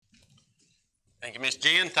Thank you, Miss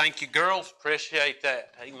Jen. Thank you, girls. Appreciate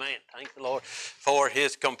that. Amen. Thank the Lord for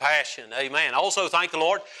His compassion. Amen. Also, thank the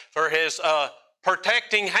Lord for His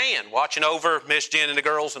protecting hand, watching over Miss Jen and the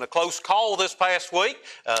girls in a close call this past week.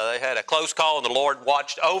 They had a close call, and the Lord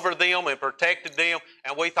watched over them and protected them,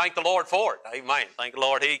 and we thank the Lord for it. Amen. Thank the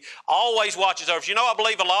Lord. He always watches over us. You know, I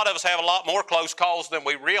believe a lot of us have a lot more close calls than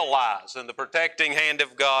we realize, and the protecting hand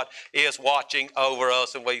of God is watching over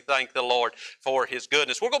us, and we thank the Lord for His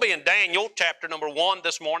goodness. We're going to be in Daniel chapter number 1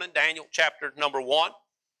 this morning. Daniel chapter number 1.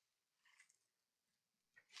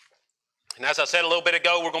 And as I said a little bit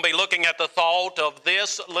ago, we're going to be looking at the thought of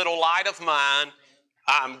this little light of mine,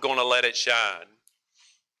 I'm going to let it shine.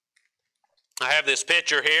 I have this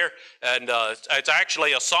picture here, and it's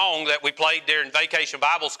actually a song that we played during Vacation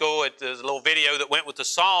Bible School. There's a little video that went with the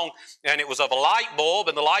song, and it was of a light bulb,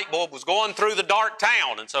 and the light bulb was going through the dark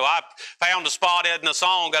town. And so I found a spot in the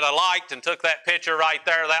song that I liked and took that picture right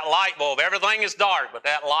there, that light bulb. Everything is dark, but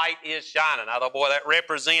that light is shining. I thought, boy, that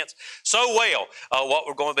represents so well what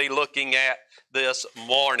we're going to be looking at this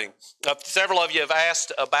morning. Several of you have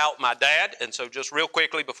asked about my dad, and so just real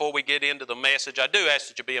quickly before we get into the message, I do ask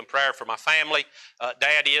that you be in prayer for my family.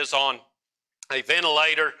 Dad is on a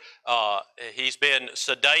ventilator. He's been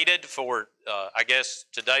sedated for, I guess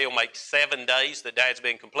today will make 7 days that Dad's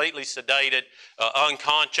been completely sedated,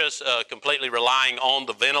 unconscious, completely relying on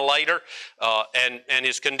the ventilator, and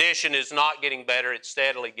his condition is not getting better, it's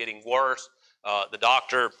steadily getting worse. The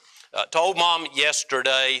doctor told Mom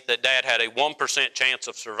yesterday that Dad had a 1% chance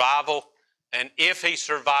of survival, and if he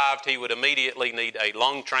survived, he would immediately need a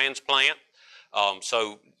lung transplant.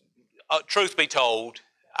 Truth be told,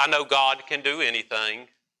 I know God can do anything,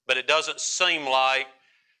 but it doesn't seem like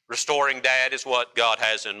restoring Dad is what God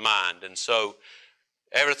has in mind. And so,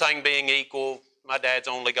 everything being equal, my dad's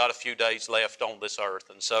only got a few days left on this earth.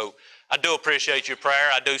 And so, I do appreciate your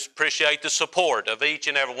prayer. I do appreciate the support of each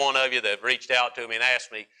and every one of you that have reached out to me and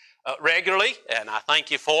asked me regularly, and I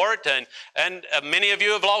thank you for it. And many of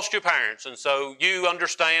you have lost your parents, and so you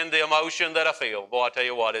understand the emotion that I feel. Boy, I tell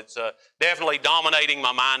you what, it's definitely dominating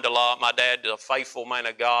my mind a lot. My dad is a faithful man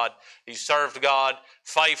of God. He served God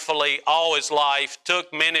faithfully all his life,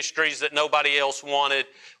 took ministries that nobody else wanted,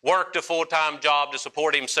 worked a full-time job to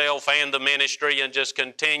support himself and the ministry, and just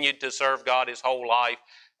continued to serve God his whole life.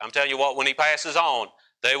 I'm telling you what, when he passes on,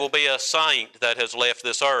 there will be a saint that has left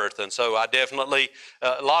this earth. And so I definitely,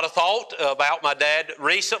 a lot of thought about my dad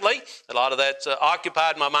recently. A lot of that's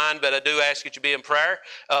occupied my mind, but I do ask that you be in prayer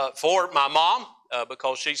for my mom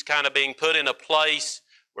because she's kind of being put in a place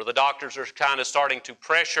where the doctors are kind of starting to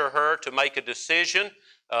pressure her to make a decision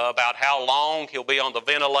about how long he'll be on the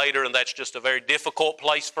ventilator, and that's just a very difficult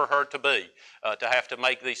place for her to be, to have to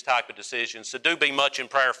make these type of decisions. So do be much in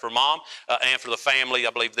prayer for Mom and for the family. I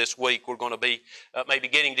believe this week we're going to be maybe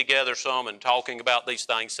getting together some and talking about these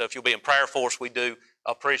things. So if you'll be in prayer for us, we do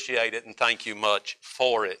appreciate it, and thank you much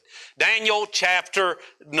for it. Daniel chapter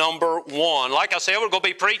number 1. Like I said, we're going to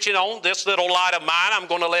be preaching on this little light of mine. I'm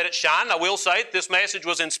going to let it shine. I will say that this message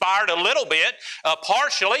was inspired a little bit,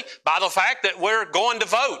 partially by the fact that we're going to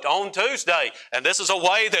vote on Tuesday, and this is a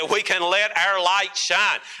way that we can let our light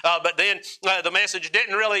shine. But then the message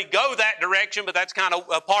didn't really go that direction, but that's kind of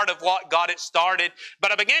a part of what got it started.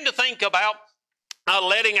 But I began to think about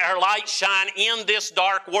letting our light shine in this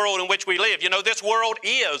dark world in which we live. You know, this world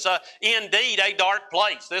is indeed a dark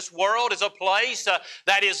place. This world is a place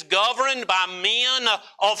that is governed by men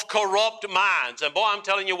of corrupt minds. And boy, I'm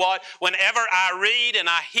telling you what, whenever I read and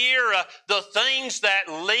I hear the things that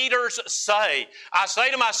leaders say, I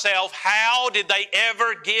say to myself, how did they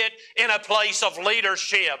ever get in a place of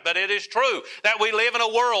leadership? But it is true that we live in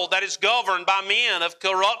a world that is governed by men of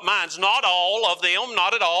corrupt minds. Not all of them,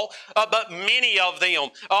 not at all, but many of them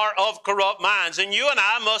are of corrupt minds. And you and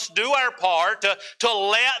I must do our part to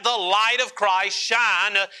let the light of Christ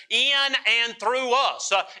shine in and through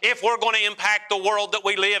us if we're going to impact the world that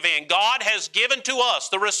we live in. God has given to us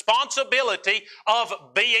the responsibility of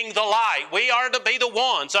being the light. We are to be the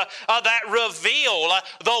ones that reveal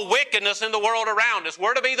the wickedness in the world around us.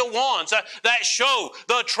 We're to be the ones that show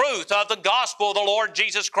the truth of the gospel of the Lord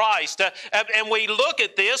Jesus Christ. And we look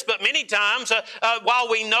at this, but many times while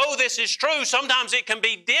we know this is true, sometimes it can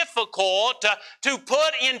be difficult to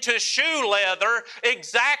put into shoe leather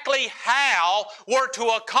exactly how we're to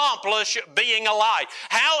accomplish being a light.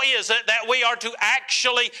 How is it that we are to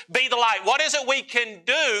actually be the light? What is it we can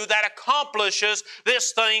do that accomplishes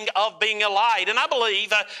this thing of being a light? And I believe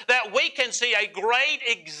that we can see a great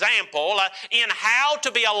example in how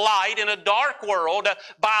to be a light in a dark world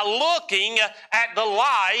by looking at the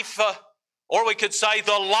life, or we could say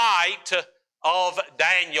the light of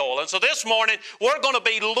Daniel. And so this morning we're going to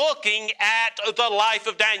be looking at the life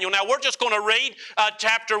of Daniel. Now we're just going to read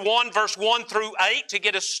chapter 1 verse 1 through 8 to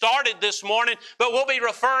get us started this morning, but we'll be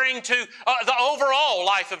referring to the overall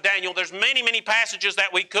life of Daniel. There's many passages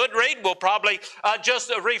that we could read. We'll probably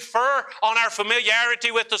just refer on our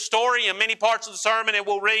familiarity with the story in many parts of the sermon, and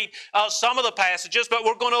we'll read some of the passages, but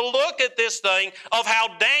we're going to look at this thing of how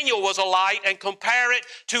Daniel was a light and compare it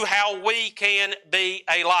to how we can be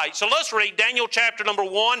a light. So let's read Daniel chapter number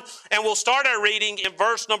 1, and we'll start our reading in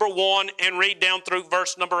verse number 1 and read down through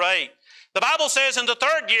verse number 8. The Bible says, in the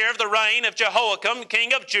 3rd year of the reign of Jehoiakim,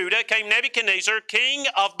 king of Judah, came Nebuchadnezzar, king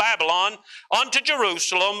of Babylon, unto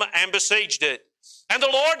Jerusalem and besieged it. And the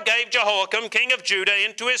Lord gave Jehoiakim, king of Judah,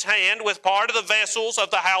 into his hand with part of the vessels of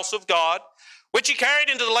the house of God, which he carried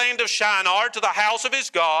into the land of Shinar to the house of his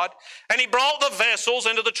God, and he brought the vessels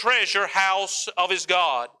into the treasure house of his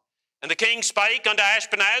God. And the king spake unto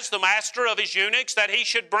Ashpenaz, the master of his eunuchs, that he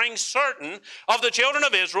should bring certain of the children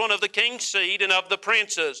of Israel, and of the king's seed, and of the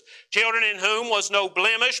princes, children in whom was no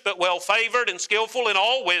blemish, but well favored and skillful in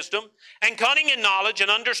all wisdom, and cunning in knowledge, and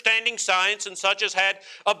understanding science, and such as had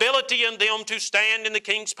ability in them to stand in the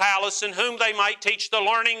king's palace, in whom they might teach the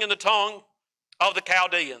learning and the tongue of the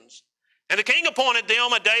Chaldeans. And the king appointed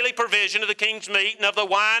them a daily provision of the king's meat and of the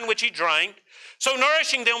wine which he drank, so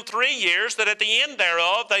nourishing them 3 years, that at the end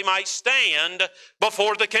thereof they might stand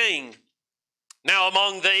before the king. Now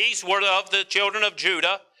among these were of the children of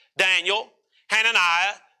Judah, Daniel,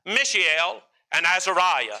 Hananiah, Mishael, and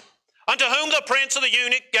Azariah, unto whom the prince of the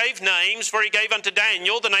eunuch gave names, for he gave unto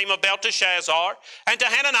Daniel the name of Belteshazzar, and to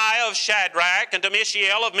Hananiah of Shadrach, and to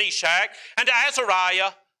Mishael of Meshach, and to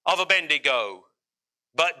Azariah of Abednego.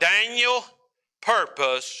 But Daniel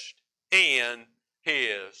purposed in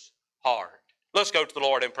his heart. Let's go to the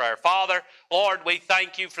Lord in prayer. Father, Lord, we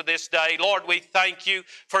thank you for this day. Lord, we thank you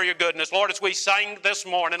for your goodness. Lord, as we sang this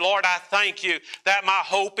morning, Lord, I thank you that my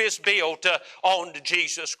hope is built on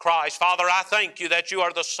Jesus Christ. Father, I thank you that you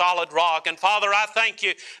are the solid rock. And Father, I thank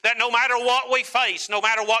you that no matter what we face, no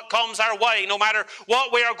matter what comes our way, no matter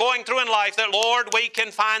what we are going through in life, that Lord, we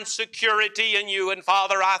can find security in you. And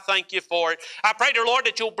Father, I thank you for it. I pray, dear Lord,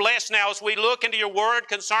 that you'll bless now as we look into your word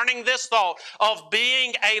concerning this thought of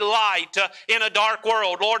being a light in a dark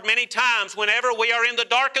world. Lord, many times whenever we are in the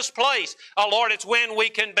darkest place, Lord, it's when we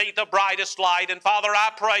can be the brightest light. And Father,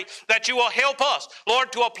 I pray that you will help us,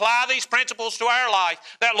 Lord, to apply these principles to our life,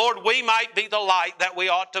 that, Lord, we might be the light that we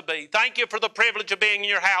ought to be. Thank you for the privilege of being in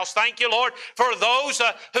your house. Thank you, Lord, for those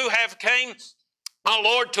who have came,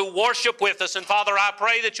 Lord, to worship with us. And Father, I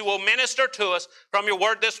pray that you will minister to us from your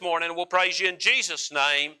word this morning. And we'll praise you in Jesus'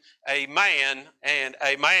 name. Amen and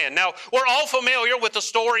amen. Now, we're all familiar with the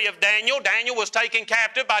story of Daniel. Daniel was taken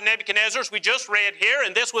captive by Nebuchadnezzar, as we just read here,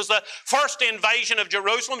 and this was the first invasion of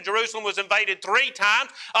Jerusalem. Jerusalem was invaded 3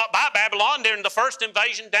 times by Babylon. During the first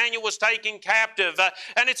invasion, Daniel was taken captive.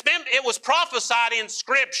 And it was prophesied in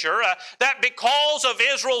Scripture that because of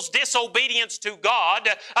Israel's disobedience to God,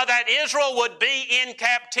 that Israel would be in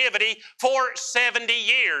captivity for 70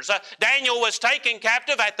 years. Daniel was taken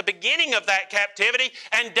captive at the beginning of that captivity,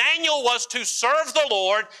 and Daniel was to serve the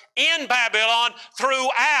Lord in Babylon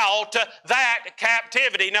throughout that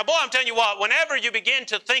captivity. Now, boy, I'm telling you what, whenever you begin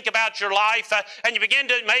to think about your life and you begin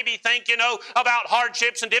to maybe think, about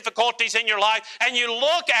hardships and difficulties in your life, and you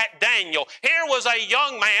look at Daniel, here was a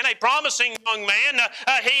young man, a promising young man.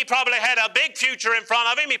 He probably had a big future in front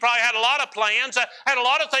of him. He probably had a lot of plans, had a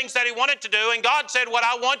lot of things that he wanted to do, and God said, what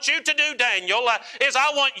I want you to do, Daniel, is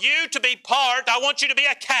I want you to be I want you to be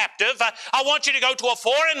a captive. I want you to go to a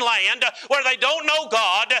foreign land where they don't know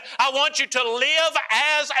God. I want you to live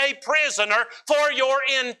as a prisoner for your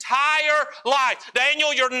entire life.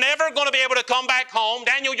 Daniel, you're never going to be able to come back home.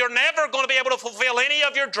 Daniel, you're never going to be able to fulfill any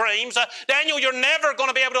of your dreams. Daniel, you're never going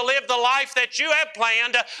to be able to live the life that you have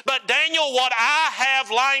planned. But Daniel, what I have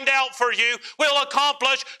lined out for you will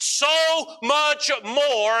accomplish so much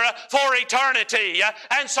more for eternity.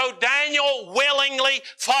 And so Daniel willingly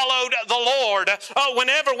followed the Lord.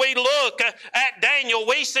 Whenever we look at Daniel,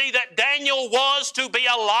 we see that Daniel was to be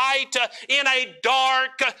a light in a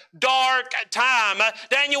dark time.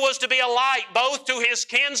 Daniel was to be a light both to his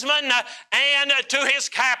kinsmen and to his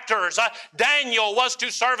captors. Daniel was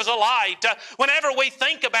to serve as a light. Whenever we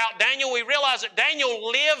think about Daniel, we realize that Daniel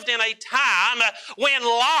lived in a time when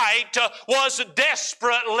light was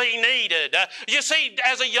desperately needed. You see,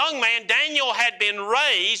 as a young man, Daniel had been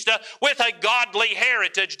raised with a godly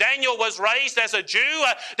heritage. Daniel was raised as a Jew.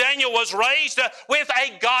 Daniel was raised with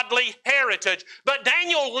a godly heritage. But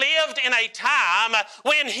Daniel Daniel lived in a time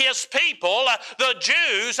when his people, the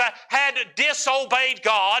Jews, had disobeyed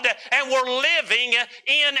God and were living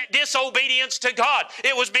in disobedience to God.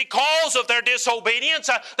 It was because of their disobedience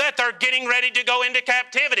that they're getting ready to go into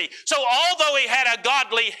captivity. So although he had a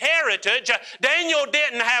godly heritage, Daniel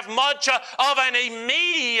didn't have much of an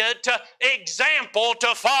immediate example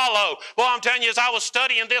to follow. Well, I'm telling you, as I was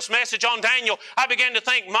studying this message on Daniel, I began to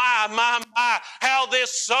think, my, how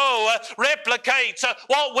this so replicates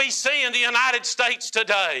what we see in the United States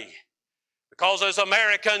today. Because as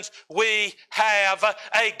Americans, we have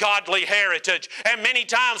a godly heritage. And many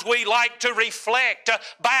times we like to reflect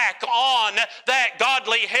back on that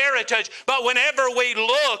godly heritage. But whenever we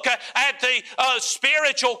look at the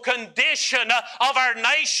spiritual condition of our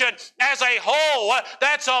nation as a whole,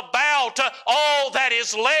 that's about all that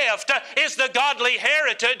is left is the godly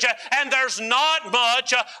heritage. And there's not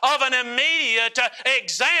much of an immediate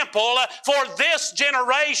example for this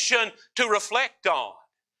generation to reflect on.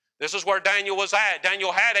 This is where Daniel was at.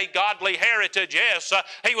 Daniel had a godly heritage, yes.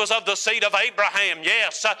 He was of the seed of Abraham,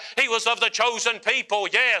 yes. He was of the chosen people,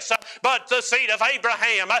 yes. But the seed of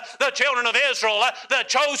Abraham, the children of Israel, the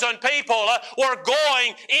chosen people were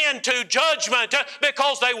going into judgment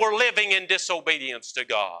because they were living in disobedience to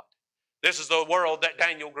God. This is the world that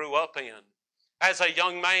Daniel grew up in. As a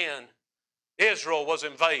young man, Israel was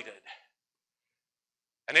invaded.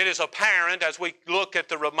 And it is apparent as we look at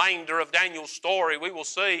the remainder of Daniel's story, we will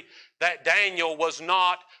see that Daniel was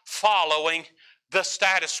not following the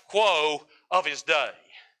status quo of his day.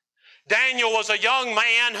 Daniel was a young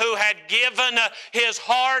man who had given his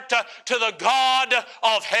heart to the God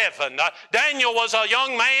of heaven. Daniel was a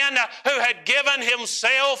young man who had given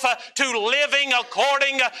himself to living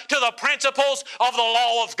according to the principles of the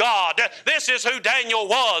law of God. This is who Daniel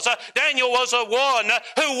was. Daniel was a one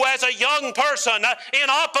who, as a young person, in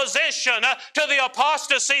opposition to the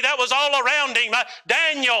apostasy that was all around him,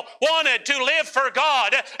 Daniel wanted to live for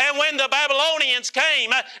God. And when the Babylonians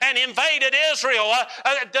came and invaded Israel,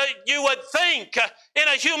 you would think, in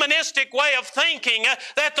a humanistic way of thinking,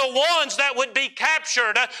 that the ones that would be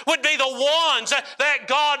captured would be the ones that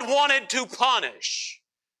God wanted to punish.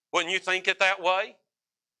 Wouldn't you think it that way?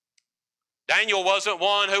 Daniel wasn't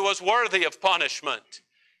one who was worthy of punishment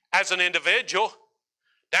as an individual.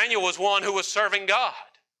 Daniel was one who was serving God.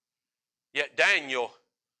 Yet Daniel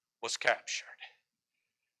was captured.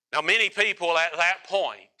 Now, many people at that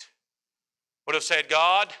point would have said,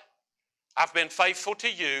 God, I've been faithful to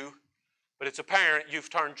you, but it's apparent you've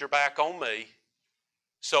turned your back on me,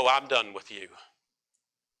 so I'm done with you.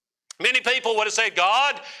 Many people would have said,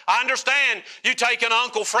 God, I understand you taking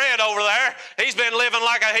Uncle Fred over there. He's been living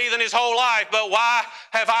like a heathen his whole life, but why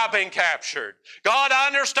have I been captured? God, I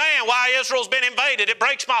understand why Israel's been invaded. It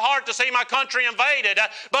breaks my heart to see my country invaded,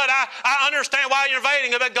 but I understand why you're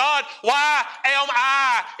invading it. But God, why am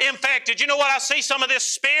I infected? You know what? I see some of this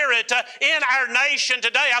spirit in our nation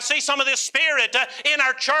today. I see some of this spirit in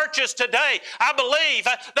our churches today. I believe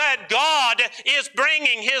that God is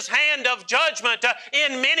bringing His hand of judgment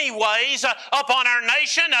in many ways upon our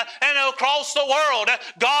nation and across the world.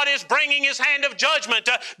 God is bringing His hand of judgment.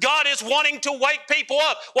 God is wanting to wake people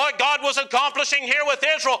up. What God was accomplishing here with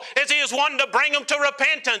Israel is He is wanting to bring them to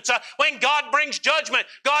repentance. When God brings judgment,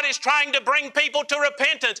 God is trying to bring people to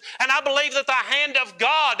repentance. And I believe that the hand of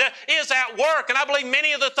God is at work. And I believe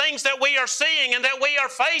many of the things that we are seeing and that we are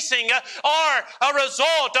facing are a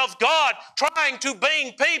result of God trying to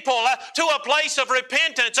bring people to a place of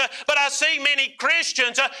repentance. But I see many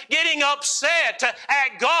Christians getting upset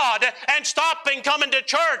at God and stopping coming to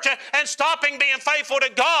church and stopping being faithful to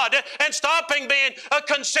God and stopping being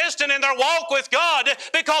consistent in their walk with God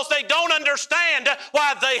because they don't understand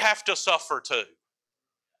why they have to suffer too.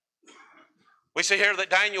 We see here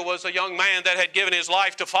that Daniel was a young man that had given his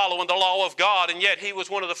life to following the law of God, and yet he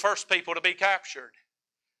was one of the first people to be captured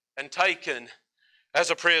and taken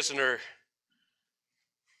as a prisoner.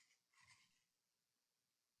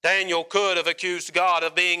 Daniel could have accused God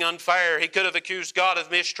of being unfair. He could have accused God of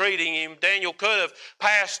mistreating him. Daniel could have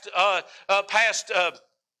passed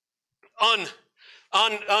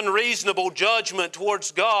unreasonable judgment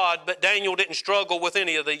towards God, but Daniel didn't struggle with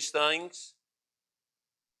any of these things.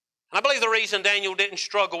 And I believe the reason Daniel didn't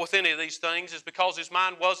struggle with any of these things is because his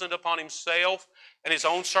mind wasn't upon himself and his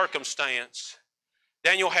own circumstance.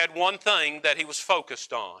 Daniel had one thing that he was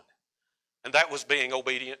focused on, and that was being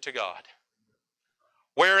obedient to God.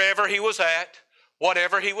 Wherever he was at,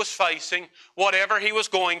 whatever he was facing, whatever he was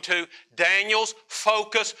going to, Daniel's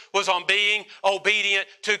focus was on being obedient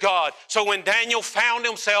to God. So when Daniel found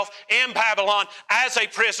himself in Babylon as a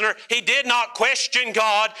prisoner, he did not question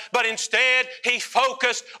God, but instead he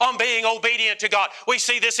focused on being obedient to God. We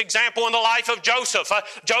see this example in the life of Joseph.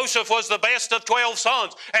 Joseph was the best of 12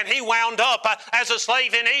 sons, and he wound up as a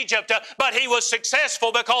slave in Egypt, but he was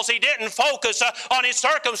successful because he didn't focus on his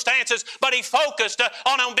circumstances, but he focused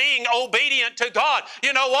on being obedient to God.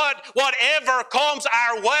 You know what? Whatever comes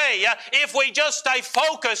our way, if we just stay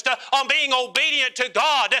focused on being obedient to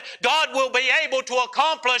God, God will be able to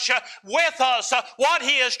accomplish with us what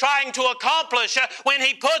He is trying to accomplish when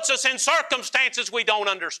He puts us in circumstances we don't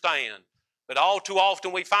understand. But all too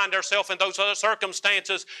often we find ourselves in those other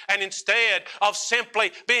circumstances, and instead of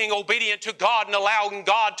simply being obedient to God and allowing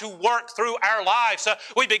God to work through our lives,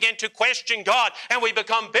 we begin to question God, and we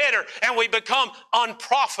become bitter, and we become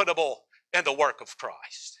unprofitable in the work of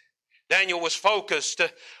Christ. Daniel was focused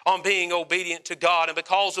on being obedient to God, and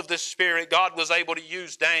because of this Spirit, God was able to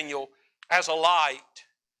use Daniel as a light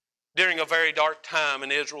during a very dark time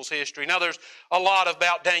in Israel's history. Now, there's a lot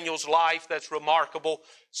about Daniel's life that's remarkable.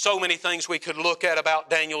 So many things we could look at about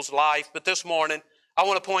Daniel's life, but this morning I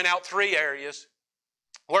want to point out 3 areas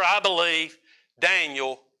where I believe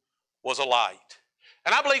Daniel was a light.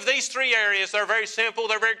 And I believe these 3 areas, they're very simple,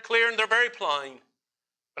 they're very clear, and they're very plain.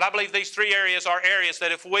 But I believe these 3 areas are areas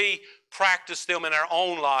that if we practice them in our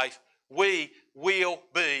own life, we will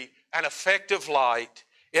be an effective light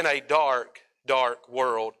in a dark, dark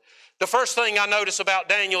world. The first thing I notice about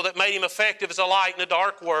Daniel that made him effective as a light in a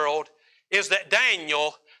dark world is that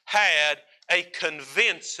Daniel had a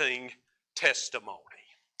convincing testimony.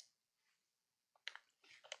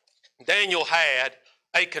 Daniel had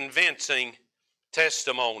a convincing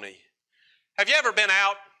testimony. Have you ever been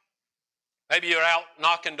out? Maybe you're out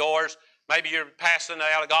knocking doors. Maybe you're passing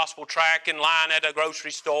out a gospel tract in line at a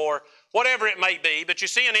grocery store. Whatever it may be, but you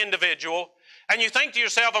see an individual and you think to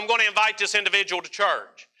yourself, I'm going to invite this individual to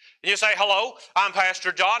church. And you say, hello, I'm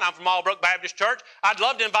Pastor John. I'm from Albrook Baptist Church. I'd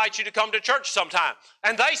love to invite you to come to church sometime.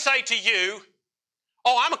 And they say to you,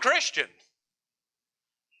 oh, I'm a Christian.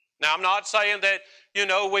 Now, I'm not saying that,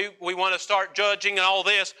 we want to start judging and all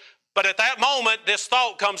this, but at that moment, this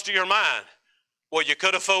thought comes to your mind. Well, you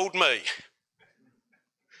could have fooled me.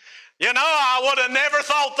 I would have never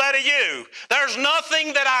thought that of you. There's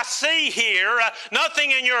nothing that I see here,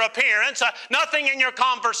 nothing in your appearance, nothing in your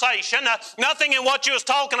conversation, nothing in what you was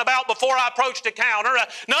talking about before I approached the counter,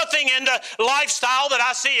 nothing in the lifestyle that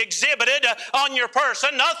I see exhibited on your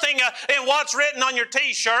person, nothing in what's written on your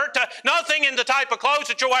t-shirt, nothing in the type of clothes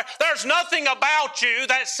that you're wearing. There's nothing about you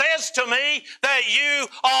that says to me that you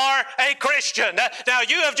are a Christian. Now,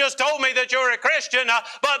 you have just told me that you're a Christian,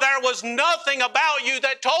 but there was nothing about you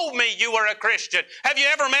that told me you were a Christian. Have you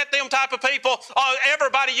ever met them type of people?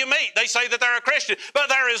 Everybody you meet, they say that they're a Christian, but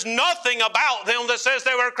there is nothing about them that says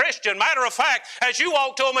they were a Christian. Matter of fact, as you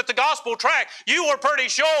walked to them at the gospel tract, you were pretty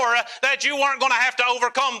sure that you weren't going to have to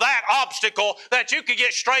overcome that obstacle, that you could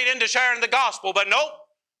get straight into sharing the gospel, but nope,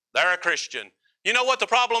 they're a Christian. You know what the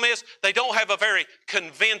problem is? They don't have a very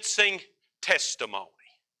convincing testimony.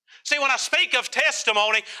 See, when I speak of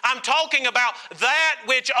testimony, I'm talking about that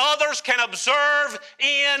which others can observe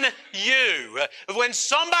in you. When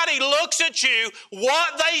somebody looks at you,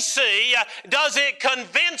 what they see, does it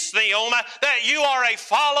convince them that you are a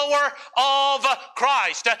follower of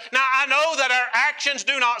Christ? Now, I know that our actions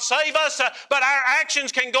do not save us, but our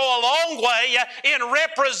actions can go a long way in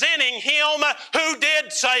representing Him who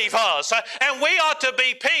did save us. And we ought to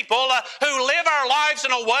be people who live our lives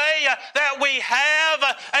in a way that we have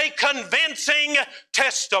a convincing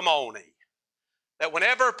testimony. That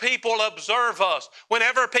whenever people observe us,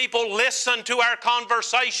 whenever people listen to our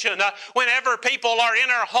conversation, whenever people are in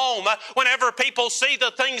our home, whenever people see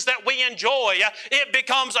the things that we enjoy, it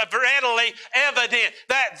becomes readily evident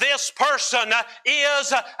that this person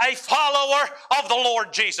is a follower of the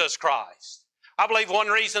Lord Jesus Christ. I believe one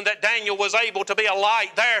reason that Daniel was able to be a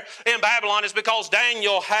light there in Babylon is because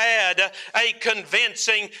Daniel had a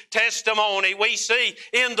convincing testimony. We see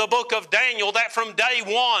in the book of Daniel that from day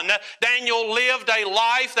one, Daniel lived a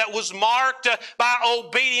life that was marked by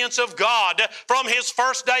obedience of God. From his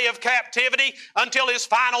first day of captivity until his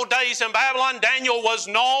final days in Babylon, Daniel was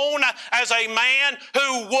known as a man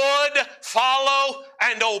who would follow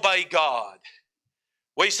and obey God.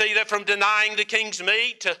 We see that from denying the king's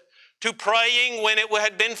meat to praying when it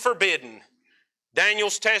had been forbidden,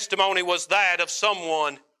 Daniel's testimony was that of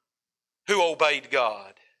someone who obeyed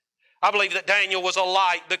God. I believe that Daniel was a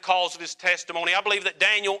light because of his testimony. I believe that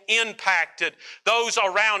Daniel impacted those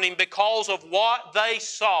around him because of what they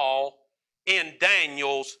saw in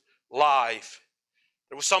Daniel's life.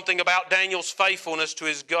 There was something about Daniel's faithfulness to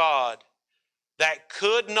his God that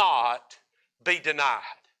could not be denied.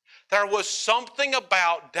 There was something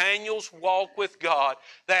about Daniel's walk with God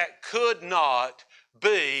that could not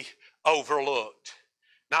be overlooked.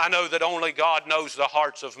 Now, I know that only God knows the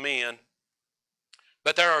hearts of men,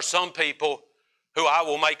 but there are some people who I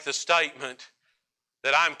will make the statement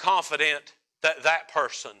that I'm confident that that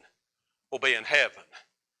person will be in heaven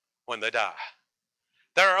when they die.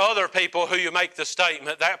 There are other people who you make the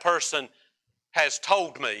statement, that person has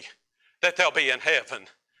told me that they'll be in heaven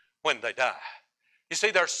when they die. You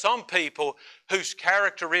see, there are some people whose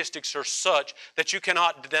characteristics are such that you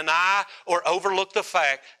cannot deny or overlook the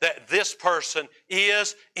fact that this person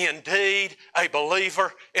is indeed a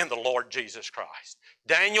believer in the Lord Jesus Christ.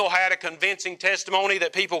 Daniel had a convincing testimony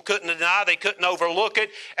that people couldn't deny, they couldn't overlook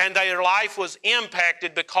it, and their life was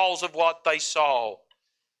impacted because of what they saw.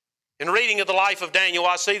 In reading of the life of Daniel,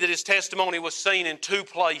 I see that his testimony was seen in two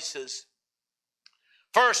places.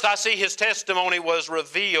 First, I see his testimony was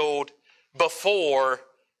revealed before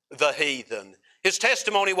the heathen. His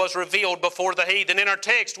testimony was revealed before the heathen. In our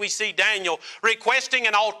text, we see Daniel requesting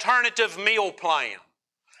an alternative meal plan.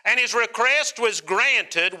 And his request was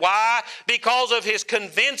granted. Why? Because of his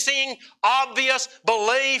convincing, obvious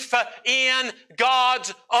belief in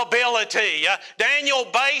God's ability. Daniel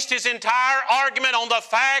based his entire argument on the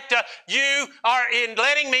fact you are, in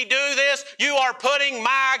letting me do this, you are putting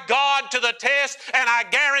my God to the test, and I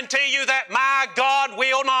guarantee you that my God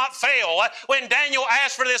will not fail. When Daniel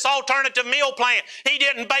asked for this alternative meal plan, he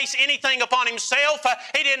didn't base anything upon himself.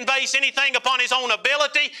 He didn't base anything upon his own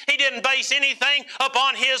ability. He didn't base anything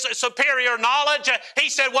upon his superior knowledge. He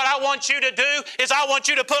said, what I want you to do is I want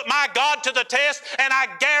you to put my God to the test, and I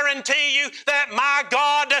guarantee you that my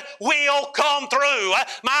God will come through.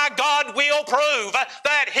 My God will prove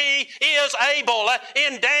that He is able.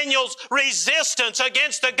 In Daniel's resistance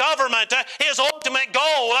against the government, his ultimate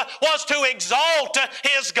goal was to exalt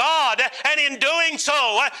his God, and in doing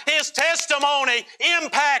so, his testimony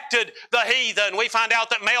impacted the heathen. We find out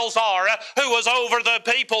that Melzar, who was over the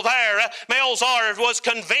people there, Melzar was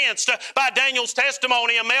convinced by Daniel's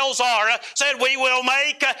testimony, and Melzar said, we will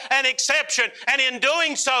make an exception. And in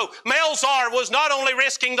doing so, Melzar was not only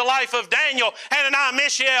risking the life of Daniel, Hananiah,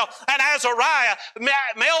 Mishael, and Azariah,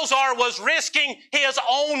 Melzar was risking his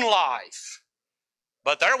own life.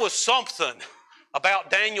 But there was something about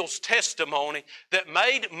Daniel's testimony that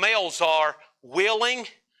made Melzar willing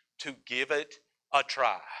to give it a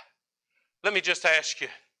try. Let me just ask you,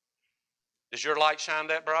 does your light shine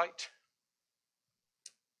that bright?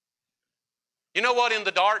 You know what? In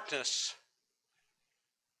the darkness,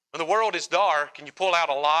 when the world is dark and you pull out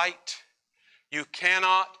a light, you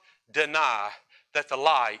cannot deny that the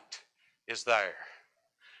light is there.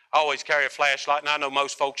 I always carry a flashlight, and I know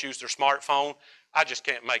most folks use their smartphone. I just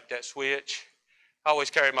can't make that switch. I always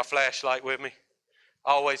carry my flashlight with me.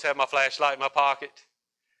 I always have my flashlight in my pocket.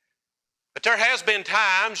 But there has been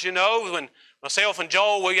times, you know, when myself and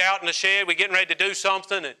Joel, we out in the shed, we getting ready to do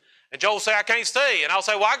something, and Joel will say, I can't see. And I'll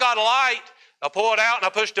say, well, I got a light. I'll pull it out and I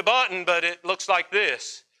push the button, but it looks like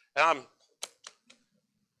this. And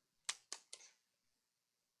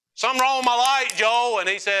something wrong with my light, Joel. And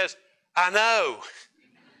he says, I know.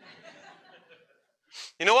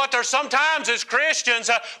 You know what? There's sometimes as Christians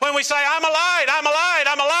when we say, I'm a light, I'm a light,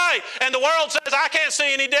 I'm a light, and the world says, I can't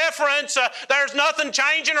see any difference. There's nothing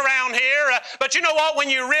changing around here. But you know what?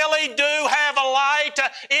 When you really do have a light,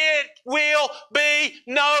 it will be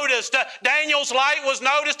noticed. Daniel's light was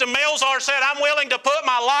noticed, and Melzar said, I'm willing to put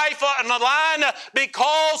my life on the line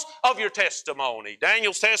because of your testimony.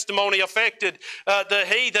 Daniel's testimony affected the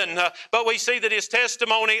heathen, but we see that his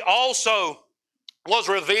testimony also was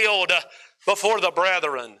revealed before the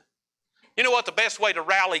brethren. You know what? The best way to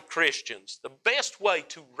rally Christians, the best way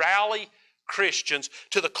to rally Christians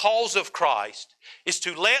to the cause of Christ is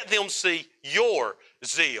to let them see your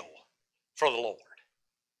zeal for the Lord.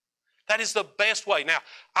 That is the best way. Now,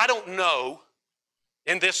 I don't know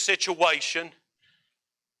in this situation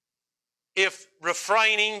if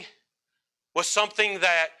refraining was something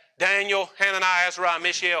that Daniel, Hananiah, Azariah, and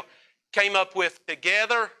Mishael came up with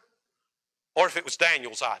together, or if it was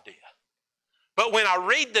Daniel's idea. But when I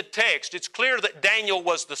read the text, it's clear that Daniel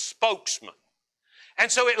was the spokesman. And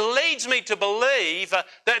so it leads me to believe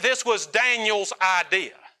that this was Daniel's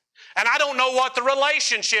idea. And I don't know what the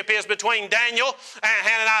relationship is between Daniel and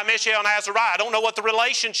Hananiah, Mishael, and Azariah. I don't know what the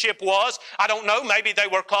relationship was. I don't know. Maybe they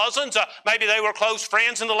were cousins. Maybe they were close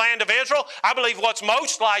friends in the land of Israel. I believe what's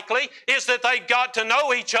most likely is that they got to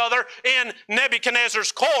know each other in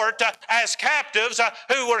Nebuchadnezzar's court as captives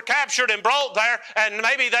who were captured and brought there. And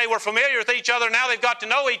maybe they were familiar with each other. Now they've got to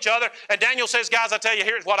know each other. And Daniel says, guys, I tell you,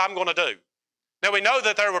 here's what I'm going to do. Now we know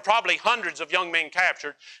that there were probably hundreds of young men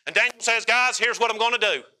captured. And Daniel says, guys, here's what I'm going to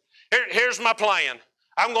do. Here's my plan.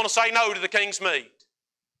 I'm going to say no to the king's meat.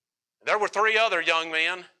 There were 3 other young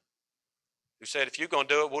men who said, if you're going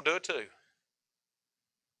to do it, we'll do it too.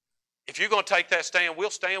 If you're going to take that stand, we'll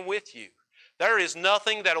stand with you. There is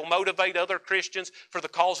nothing that will motivate other Christians for the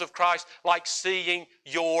cause of Christ like seeing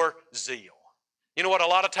your zeal. You know what? A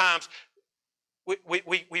lot of times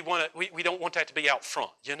we don't want that to be out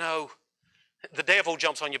front. You know, the devil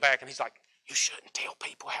jumps on your back and he's like, you shouldn't tell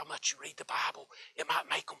people how much you read the Bible. It might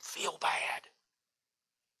make them feel bad.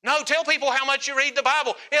 No, tell people how much you read the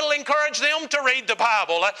Bible. It'll encourage them to read the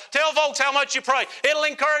Bible. Tell folks how much you pray. It'll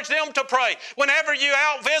encourage them to pray. Whenever you're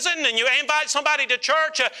out visiting and you invite somebody to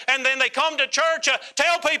church and then they come to church,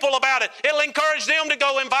 tell people about it. It'll encourage them to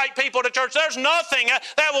go invite people to church. There's nothing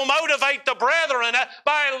that will motivate the brethren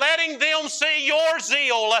by letting them see your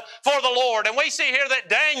zeal for the Lord. And we see here that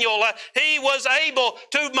Daniel, he was able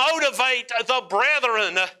to motivate the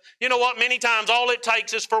brethren. You know what? Many times all it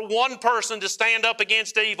takes is for one person to stand up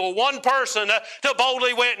against evil, one person to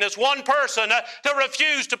boldly witness, one person to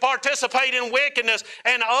refuse to participate in wickedness,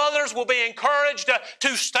 and others will be encouraged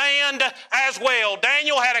to stand as well.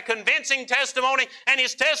 Daniel had a convincing testimony, and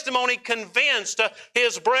his testimony convinced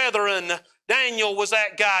his brethren. Daniel was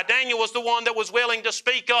that guy. Daniel was the one that was willing to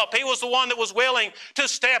speak up. He was the one that was willing to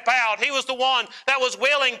step out. He was the one that was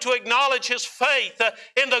willing to acknowledge his faith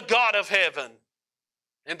in the God of heaven.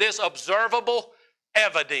 And this observable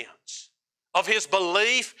evidence of his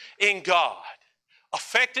belief in God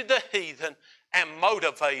affected the heathen and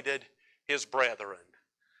motivated his brethren.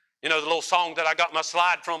 You know the little song that I got my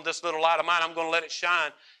slide from, this little light of mine, I'm going to let it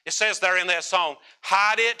shine. It says there in that song,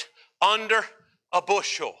 hide it under a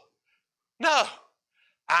bushel. No,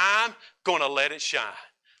 I'm going to let it shine.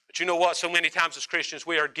 But you know what? So many times as Christians,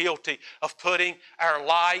 we are guilty of putting our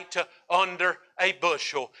light under a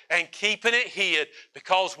bushel and keeping it hid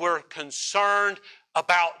because we're concerned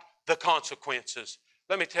about the consequences.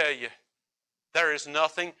 Let me tell you, there is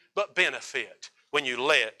nothing but benefit when you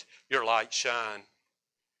let your light shine.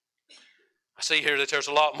 I see here that there's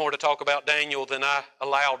a lot more to talk about Daniel than I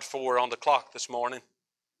allowed for on the clock this morning.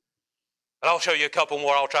 But I'll show you a couple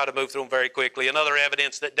more. I'll try to move through them very quickly. Another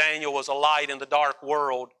evidence that Daniel was a light in the dark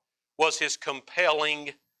world was his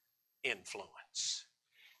compelling influence.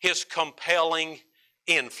 His compelling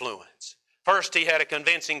influence. First, he had a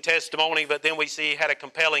convincing testimony, but then we see he had a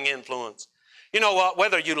compelling influence. You know what?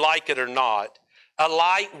 Whether you like it or not, a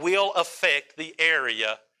light will affect the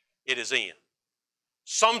area it is in.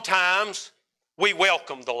 Sometimes we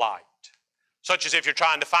welcome the light, such as if you're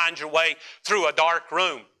trying to find your way through a dark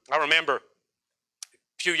room. I remember a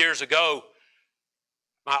few years ago,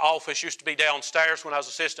 my office used to be downstairs when I was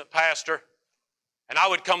assistant pastor, and I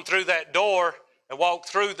would come through that door and walk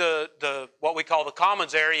through the what we call the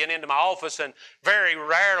commons area and into my office, and very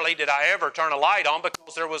rarely did I ever turn a light on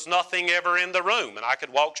because there was nothing ever in the room, and I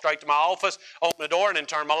could walk straight to my office, open the door, and then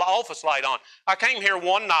turn my office light on. I came here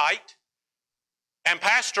one night, and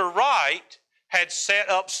Pastor Wright had set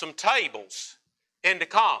up some tables in the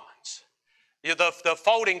commons. The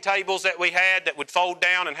folding tables that we had that would fold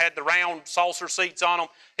down and had the round saucer seats on them,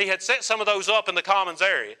 he had set some of those up in the commons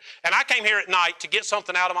area. And I came here at night to get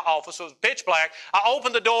something out of my office. It was pitch black. I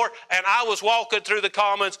opened the door and I was walking through the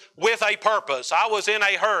commons with a purpose. I was in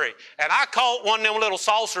a hurry. And I caught one of them little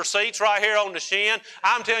saucer seats right here on the shin.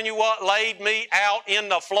 I'm telling you what, laid me out in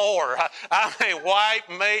the floor. I mean,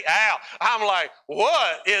 wiped me out. I'm like,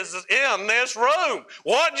 what is in this room?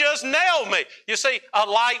 What just nailed me? You see, a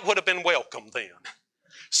light would have been welcome then.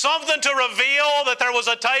 Something to reveal that there was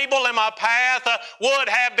a table in my path would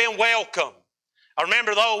have been welcome. I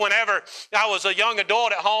remember though, whenever I was a young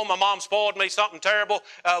adult at home, my mom spoiled me something terrible.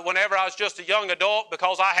 Whenever I was just a young adult,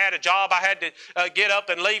 because I had a job, I had to get up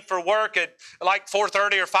and leave for work at like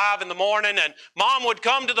 4:30 or 5 in the morning, and Mom would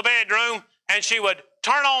come to the bedroom and she would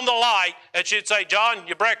turn on the light and she'd say, "John,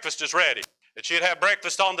 your breakfast is ready." And she'd have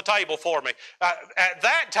breakfast on the table for me. At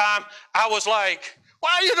that time, I was like,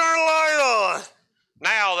 "Why you turn the light on?"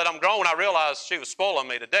 Now that I'm grown, I realize she was spoiling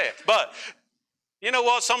me to death. But you know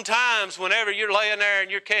what? Sometimes whenever you're laying there and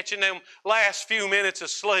you're catching them last few minutes of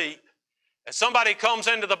sleep, and somebody comes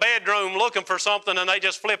into the bedroom looking for something and they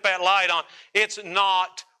just flip that light on, it's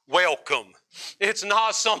not welcome. It's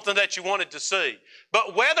not something that you wanted to see.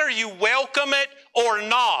 But whether you welcome it or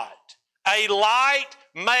not, a light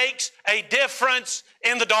makes a difference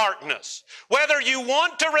in the darkness. Whether you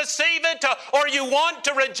want to receive it or you want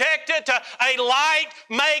to reject it, a light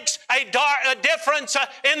makes a difference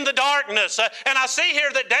in the darkness. And I see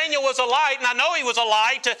here that Daniel was a light, and I know he was a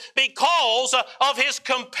light because of his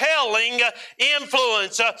compelling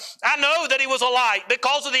influence. I know that he was a light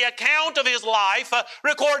because of the account of his life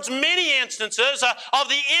records many instances of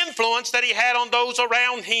the influence that he had on those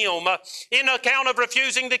around him. In the account of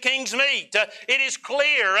refusing the king's meat, it is clear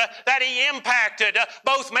that he impacted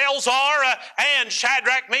both Melzar and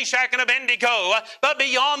Shadrach, Meshach, and Abednego. But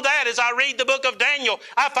beyond that, as I read the book of Daniel,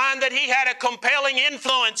 I find that he had a compelling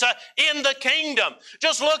influence in the kingdom.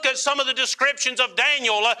 Just look at some of the descriptions of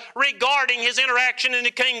Daniel regarding his interaction in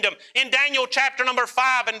the kingdom. In Daniel chapter number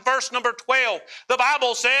 5 and verse number 12, the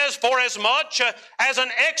Bible says, "For as much as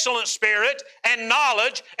an excellent spirit and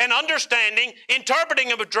knowledge and understanding,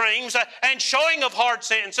 interpreting of dreams and showing of hard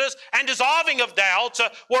sentences and dissolving of doubts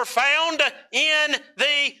were found in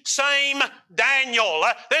the same Daniel."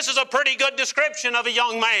 This is a pretty good description of a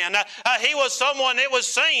young man. He was someone, it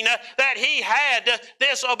was seen that he had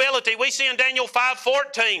this ability. We see in Daniel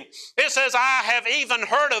 5:14, it says, "I have even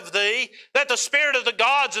heard of thee, that the spirit of the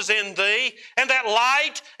gods is in thee, and that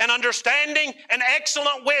light and understanding and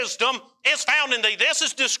excellent wisdom is found in thee." This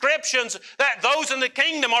is descriptions that those in the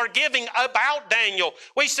kingdom are giving about Daniel.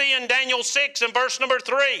 We see in Daniel 6 and verse number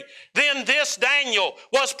 3, "Then this Daniel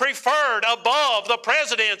was preferred above the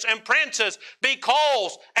presidents and princes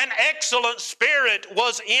because an excellent spirit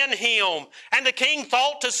was in him, and the king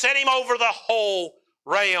thought to set him over the whole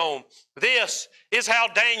realm." This is how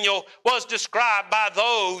Daniel was described by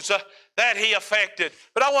those that he affected.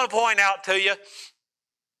 But I want to point out to you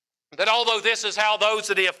that although this is how those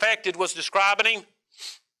that he affected was describing him,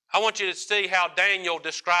 I want you to see how Daniel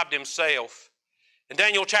described himself. In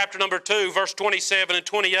Daniel chapter number 2, verse 27 and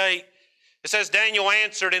 28, it says, "Daniel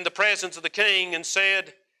answered in the presence of the king and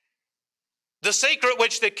said, The secret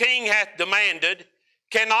which the king hath demanded,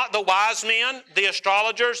 cannot the wise men, the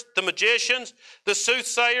astrologers, the magicians, the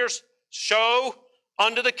soothsayers show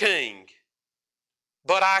unto the king?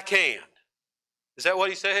 But I can." Is that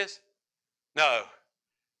what he says? No.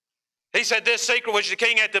 He said, "This secret which the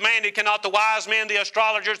king hath demanded, cannot the wise men, the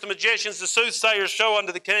astrologers, the magicians, the soothsayers show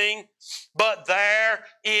unto the king? But there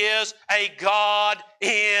is a God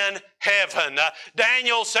in heaven."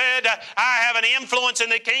 Daniel said, "I have an influence in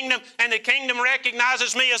the kingdom, and the kingdom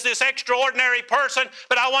recognizes me as this extraordinary person.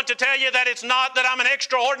 But I want to tell you that it's not that I'm an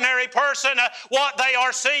extraordinary person. What they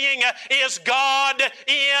are seeing is God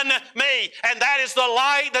in me. And that is the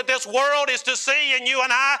light that this world is to see in you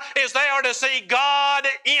and I, is they are to see God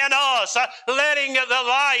in us, letting the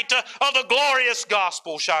light of the glorious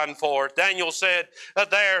gospel shine forth." Daniel said,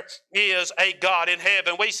 "There is a God in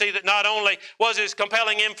heaven." We see that not only was his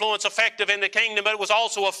compelling influence effective in the kingdom, but it was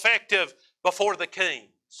also effective before the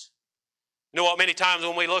kings. You know what? Many times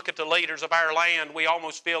when we look at the leaders of our land, we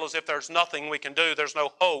almost feel as if there's nothing we can do. There's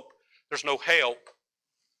no hope. There's no help.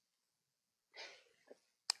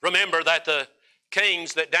 Remember that the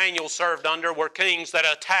kings that Daniel served under were kings that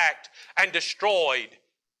attacked and destroyed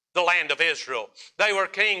the land of Israel. They were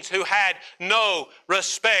kings who had no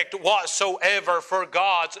respect whatsoever for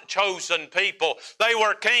God's chosen people. They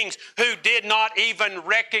were kings who did not even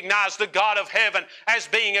recognize the God of heaven as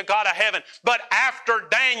being a God of heaven. But after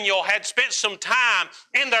Daniel had spent some time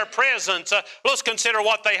in their presence, let's consider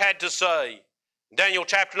what they had to say. Daniel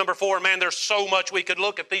chapter number 4, man, there's so much we could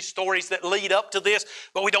look at these stories that lead up to this,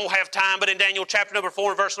 but we don't have time. But in Daniel chapter number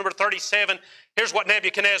 4, verse number 37, here's what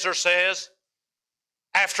Nebuchadnezzar says.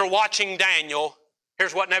 After watching Daniel,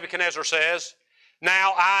 here's what Nebuchadnezzar says.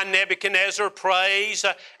 "Now I, Nebuchadnezzar, praise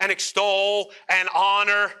and extol and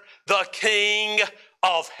honor the King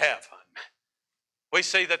of heaven." We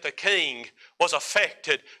see that the king was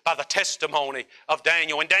affected by the testimony of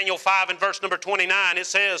Daniel. In Daniel 5 and verse number 29, it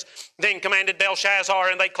says, "Then commanded Belshazzar,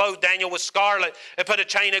 and they clothed Daniel with scarlet, and put a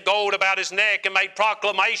chain of gold about his neck, and made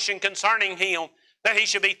proclamation concerning him, that he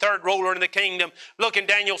should be third ruler in the kingdom." Look in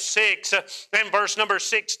Daniel 6 and verse number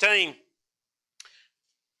 16.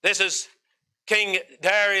 This is King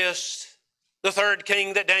Darius, the third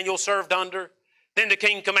king that Daniel served under. "Then the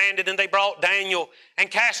king commanded, and they brought Daniel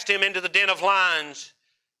and cast him into the den of lions.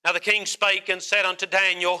 Now the king spake and said unto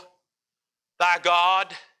Daniel, Thy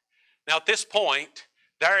God." Now at this point,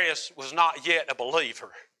 Darius was not yet a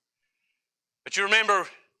believer. But you remember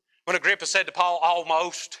when Agrippa said to Paul,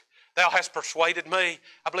 "Almost Thou hast persuaded me.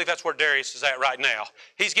 I believe that's where Darius is at right now.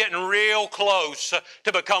 He's getting real close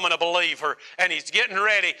to becoming a believer, and he's getting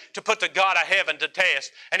ready to put the God of heaven to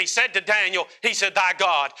test. And he said to Daniel, he said, Thy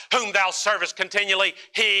God, whom thou servest continually,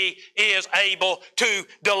 he is able to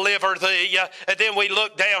deliver thee. And then we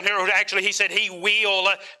look down here, actually he said, he will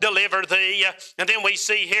deliver thee. And then we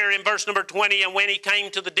see here in verse number 20, and when he came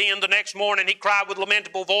to the den the next morning, he cried with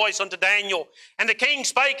lamentable voice unto Daniel. And the king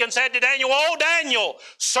spake and said to Daniel, O Daniel,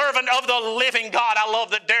 servant of the living God. I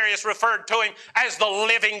love that Darius referred to him as the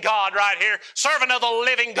living God right here. Servant of the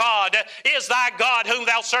living God is thy God, whom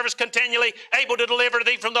thou servest continually, able to deliver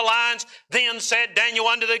thee from the lions. Then said Daniel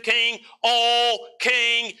unto the king, O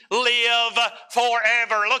king, live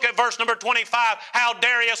forever. Look at verse number 25, how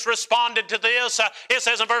Darius responded to this. It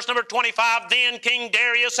says in verse number 25, Then King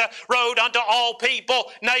Darius wrote unto all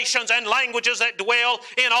people, nations, and languages that dwell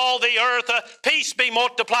in all the earth, peace be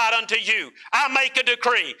multiplied unto you. I make a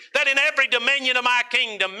decree that in every dominion of my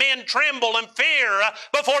kingdom men tremble and fear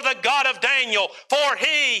before the God of Daniel, for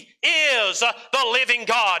he is the living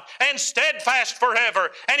God, and steadfast forever,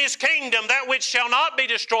 and his kingdom that which shall not be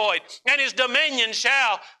destroyed, and his dominion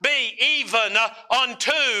shall be even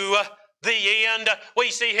unto the end.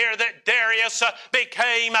 We see here that Darius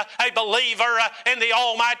became a believer in the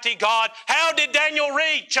Almighty God. How did Daniel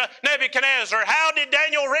reach Nebuchadnezzar? How did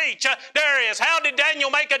Daniel reach Darius? How did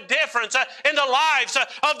Daniel make a difference in the lives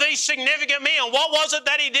of these significant men? What was it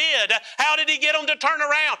that he did? How did he get them to turn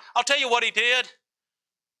around? I'll tell you what he did.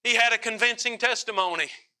 He had a convincing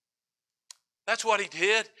testimony. That's what he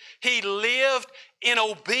did. He lived in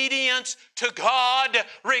obedience to God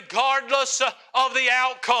regardless of the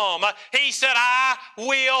outcome. He said, I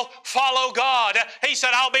will follow God. He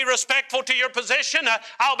said, I'll be respectful to your position.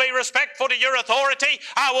 I'll be respectful to your authority.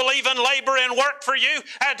 I will even labor and work for you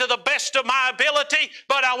to the best of my ability.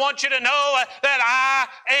 But I want you to know that I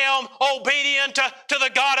am obedient to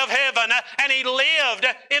the God of heaven. And he lived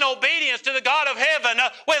in obedience to the God of heaven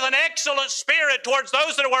with an excellent spirit towards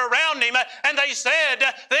those that were around him. And they said,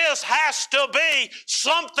 this has to be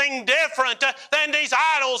something different than these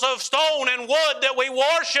idols of stone and wood that we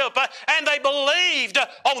worship. And they believed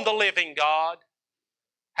on the living God.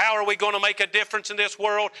 How are we going to make a difference in this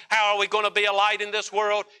world? How are we going to be a light in this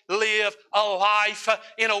world? Live a life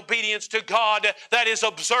in obedience to God that is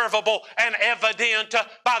observable and evident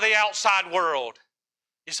by the outside world.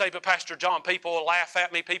 You say, but Pastor John, people will laugh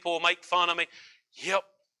at me. People will make fun of me. Yep.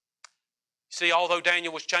 See, although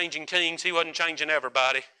Daniel was changing kings, he wasn't changing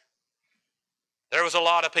everybody. There was a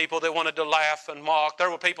lot of people that wanted to laugh and mock.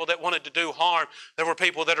 There were people that wanted to do harm. There were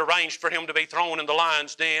people that arranged for him to be thrown in the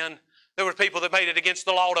lion's den. There were people that made it against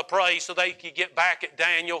the law to pray so they could get back at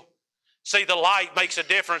Daniel. See, the light makes a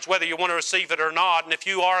difference whether you want to receive it or not. And if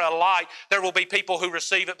you are a light, there will be people who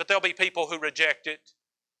receive it, but there'll be people who reject it.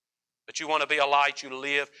 But you want to be a light, you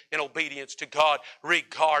live in obedience to God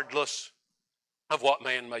regardless of what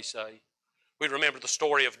man may say. We remember the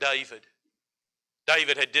story of David.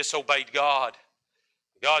 David had disobeyed God.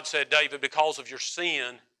 God said, David, because of your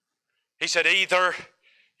sin, he said, either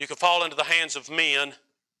you can fall into the hands of men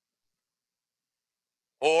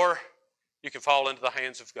or you can fall into the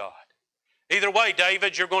hands of God. Either way,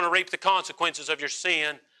 David, you're going to reap the consequences of your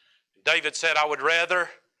sin. David said, I would rather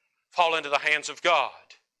fall into the hands of God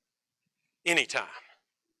anytime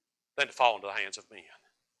than to fall into the hands of men.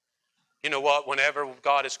 You know what? Whenever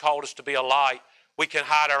God has called us to be a light, we can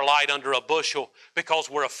hide our light under a bushel because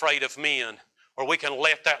we're afraid of men. Or we can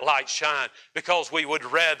let that light shine because we would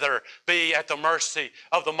rather be at the mercy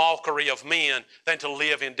of the mockery of men than to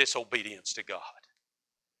live in disobedience to God.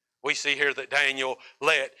 We see here that Daniel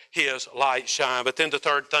let his light shine. But then the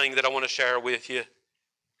third thing that I want to share with you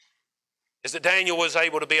is that Daniel was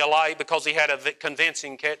able to be a light because he had a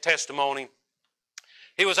convincing testimony.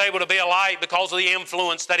 He was able to be a light because of the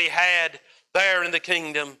influence that he had there in the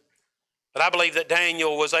kingdom. But I believe that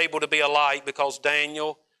Daniel was able to be a light because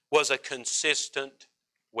Daniel was a consistent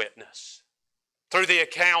witness. Through the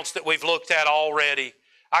accounts that we've looked at already,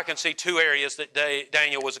 I can see two areas that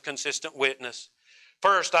Daniel was a consistent witness.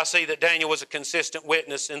 First, I see that Daniel was a consistent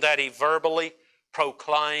witness in that he verbally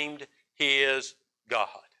proclaimed his God.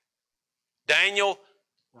 Daniel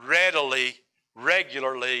regularly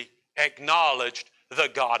acknowledged the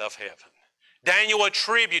God of heaven. Daniel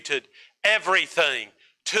attributed everything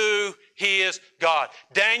to his God.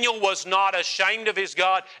 Daniel was not ashamed of his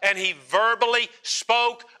God, and he verbally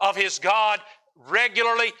spoke of his God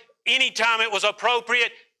regularly. Anytime it was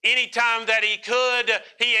appropriate, anytime that he could,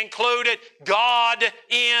 he included God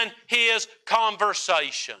in his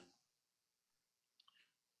conversation.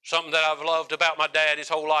 Something that I've loved about my dad his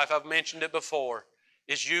whole life, I've mentioned it before,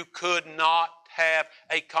 is you could not have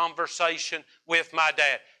a conversation with my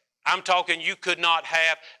dad. I'm talking you could not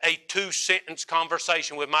have a 2-sentence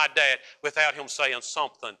conversation with my dad without him saying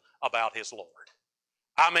something about his Lord.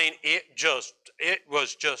 I mean, it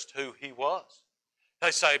was just who he was.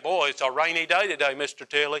 They say, boy, it's a rainy day today, Mr.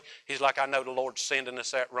 Tilley. He's like, I know the Lord's sending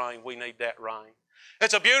us that rain. We need that rain.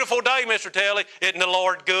 It's a beautiful day, Mr. Tilley. Isn't the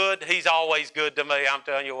Lord good? He's always good to me. I'm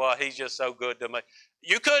telling you what, he's just so good to me.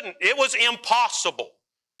 You couldn't. It was impossible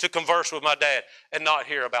to converse with my dad and not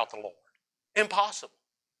hear about the Lord. Impossible.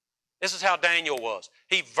 This is how Daniel was.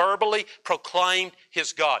 He verbally proclaimed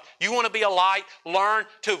his God. You want to be a light? Learn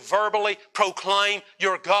to verbally proclaim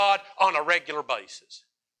your God on a regular basis.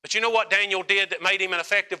 But you know what Daniel did that made him an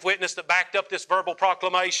effective witness that backed up this verbal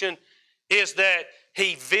proclamation? Is that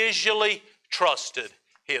he visually trusted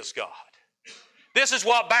his God. This is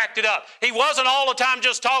what backed it up. He wasn't all the time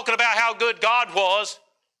just talking about how good God was.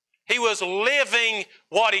 He was living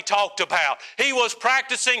what he talked about. He was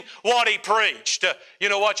practicing what he preached. You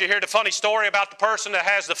know what? You hear the funny story about the person that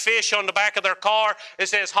has the fish on the back of their car. It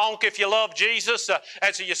says, honk if you love Jesus.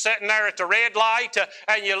 And so you're sitting there at the red light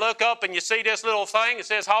and you look up and you see this little thing. It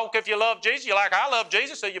says, honk if you love Jesus. You're like, I love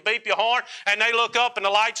Jesus. So you beep your horn and they look up and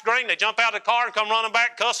the light's green. They jump out of the car and come running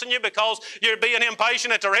back cussing you because you're being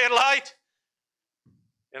impatient at the red light.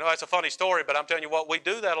 You know, that's a funny story, but I'm telling you what, we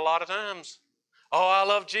do that a lot of times. Oh, I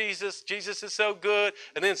love Jesus. Jesus is so good.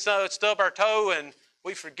 And then stub our toe and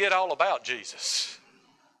we forget all about Jesus.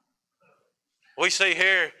 We see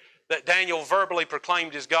here that Daniel verbally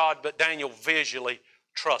proclaimed his God, but Daniel visually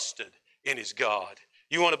trusted in his God.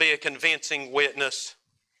 You want to be a convincing witness?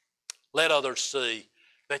 Let others see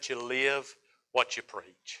that you live what you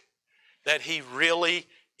preach. That he really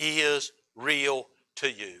is real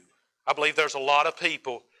to you. I believe there's a lot of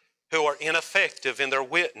people who are ineffective in their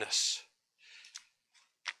witness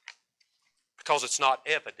because it's not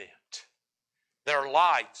evident. Their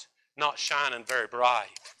light's not shining very bright.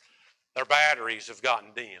 Their batteries have gotten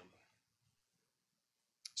dim.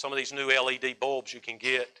 Some of these new LED bulbs you can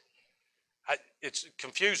get, it's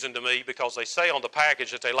confusing to me because they say on the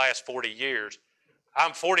package that they last 40 years.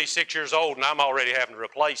 I'm 46 years old and I'm already having to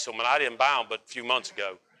replace them, and I didn't buy them but a few months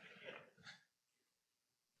ago.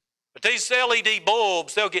 But these LED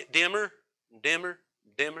bulbs, they'll get dimmer, dimmer,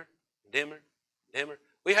 dimmer, dimmer, dimmer.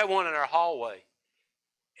 We had one in our hallway.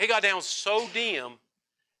 It got down so dim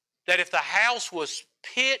that if the house was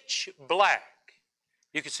pitch black,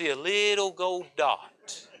 you could see a little gold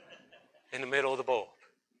dot in the middle of the bulb.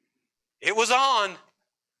 It was on,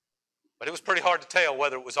 but it was pretty hard to tell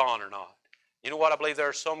whether it was on or not. You know what? I believe there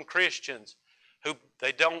are some Christians who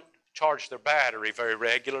they don't charge their battery very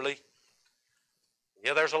regularly.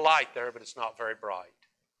 Yeah, there's a light there, but it's not very bright.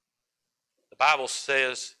 The Bible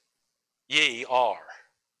says, ye are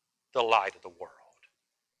the light of the world.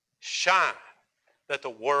 Shine, that the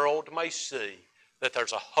world may see that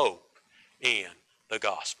there's a hope in the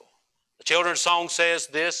gospel. The children's song says,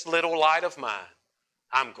 this little light of mine,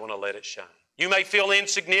 I'm going to let it shine. You may feel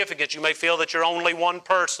insignificant. You may feel that you're only one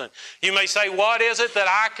person. You may say, what is it that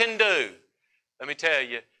I can do? Let me tell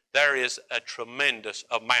you, there is a tremendous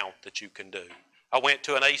amount that you can do. I went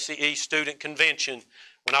to an ACE student convention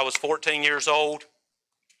when I was 14 years old.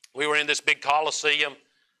 We were in this big coliseum.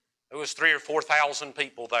 There was 3,000 or 4,000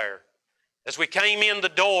 people there. As we came in the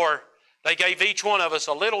door, they gave each one of us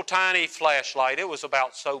a little tiny flashlight. It was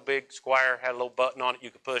about so big, square, had a little button on it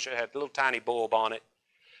you could push it, had a little tiny bulb on it.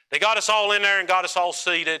 They got us all in there and got us all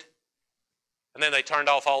seated, and then they turned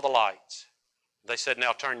off all the lights. They said,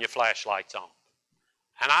 now turn your flashlights on.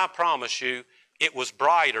 And I promise you, it was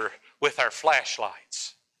brighter with our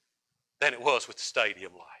flashlights than it was with the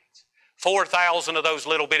stadium lights. 4,000 of those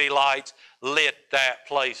little bitty lights lit that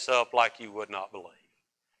place up like you would not believe.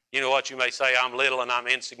 You know what? You may say, I'm little and I'm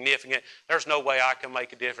insignificant. There's no way I can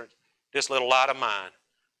make a difference. This little light of mine,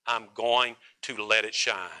 I'm going to let it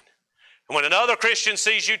shine. And when another Christian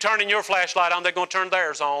sees you turning your flashlight on, they're going to turn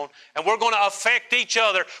theirs on. And we're going to affect each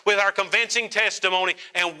other with our convincing testimony,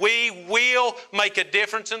 and we will make a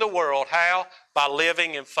difference in the world. How? By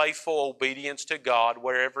living in faithful obedience to God.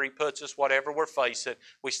 Wherever He puts us, whatever we're facing,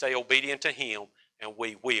 we stay obedient to Him, and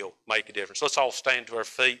we will make a difference. Let's all stand to our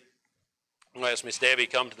feet. I'm going to ask Miss Debbie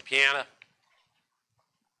to come to the piano.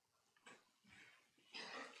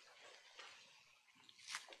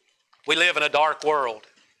 We live in a dark world.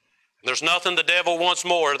 There's nothing the devil wants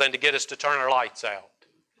more than to get us to turn our lights out.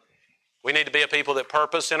 We need to be a people that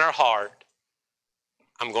purpose in our heart,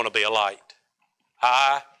 I'm going to be a light.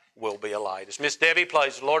 I will be a light. As Miss Debbie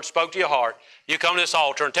plays, the Lord spoke to your heart. You come to this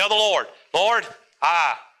altar and tell the Lord, Lord,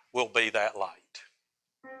 I will be that light.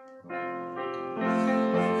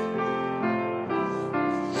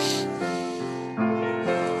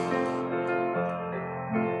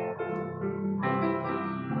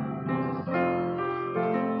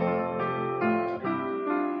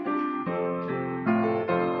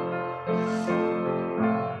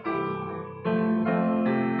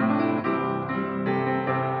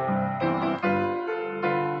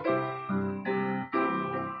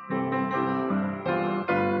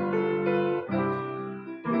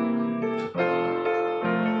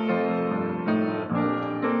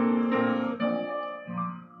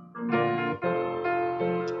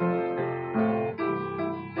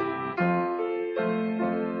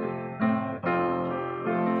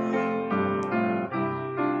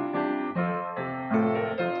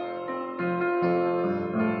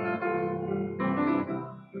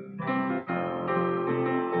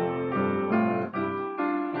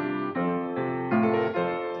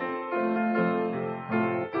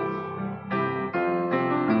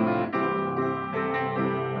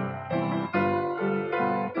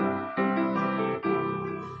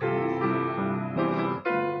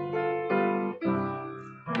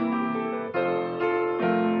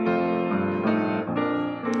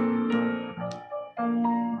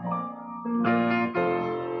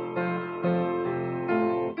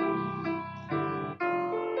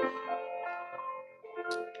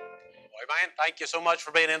 man. Thank you so much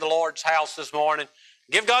for being in the Lord's house this morning.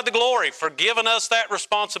 Give God the glory for giving us that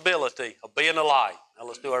responsibility of being a light. Now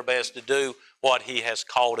let's do our best to do what He has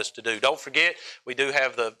called us to do. Don't forget, we do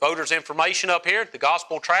have the voters' information up here, the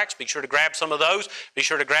gospel tracts. Be sure to grab some of those. Be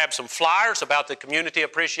sure to grab some flyers about the community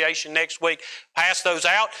appreciation next week. Pass those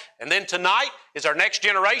out. And then tonight is our next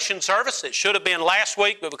generation service. It should have been last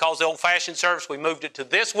week, but because of the old-fashioned service, we moved it to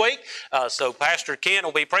this week. So Pastor Kent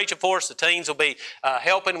will be preaching for us. The teens will be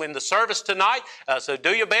helping in the service tonight. So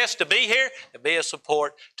do your best to be here and be a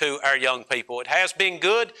support to our young people. It has been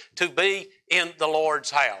good to be in the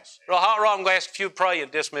Lord's house. Rob, I'm going to ask if you pray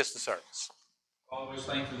and dismiss the service. Father, we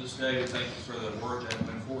thank you for this day. We thank you for the word that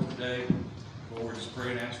went forth today. Lord, we just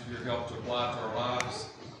pray and ask for your help to apply to our lives.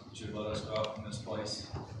 That you let us go out from this place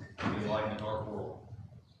and be a light in the dark world.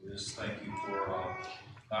 We just thank you for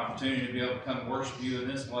the opportunity to be able to come and worship you in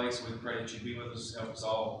this place. We pray that you be with us, help us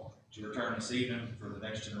all to return this evening for the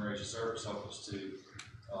next generation service. Help us to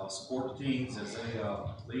support the teens as they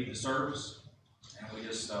lead the service. And we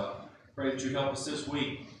just pray that you help us this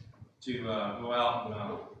week to go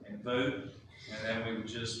out and vote, and then we would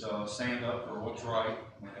just stand up for what's right,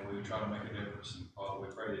 and then we would try to make a difference. And Father, we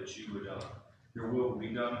pray that you would, your will be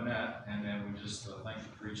done in that, and then we just thank you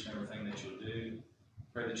for each and everything that you'll do.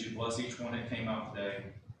 Pray that you bless each one that came out today.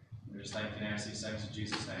 We just thank you and ask these things in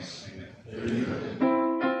Jesus' name. Amen.